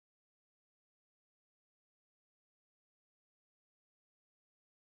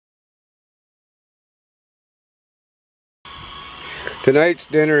Tonight's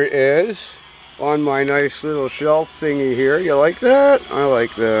dinner is on my nice little shelf thingy here. You like that? I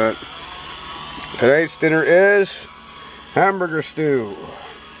like that. Tonight's dinner is hamburger stew.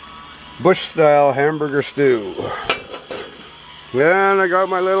 Bush style hamburger stew. And I got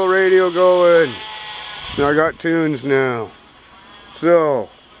my little radio going. And I got tunes now. So,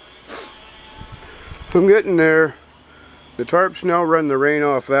 I'm getting there. The tarps now run the rain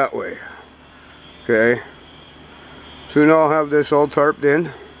off that way. Okay. Soon I'll have this all tarped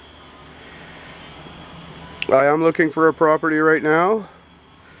in. I am looking for a property right now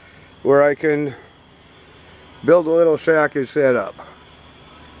where I can build a little shack and set up.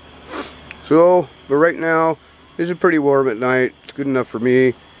 So, but right now, it's pretty warm at night. It's good enough for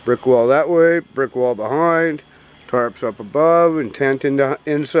me. Brick wall that way, brick wall behind, tarps up above, and tent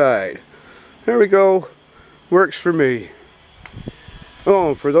inside. There we go. Works for me.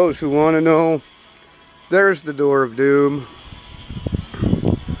 Oh, for those who want to know, there's the door of doom.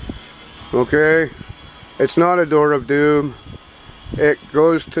 Okay, it's not a door of doom. It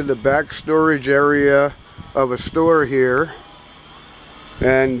goes to the back storage area of a store here.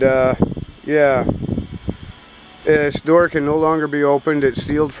 And yeah, this door can no longer be opened. It's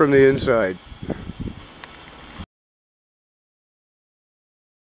sealed from the inside.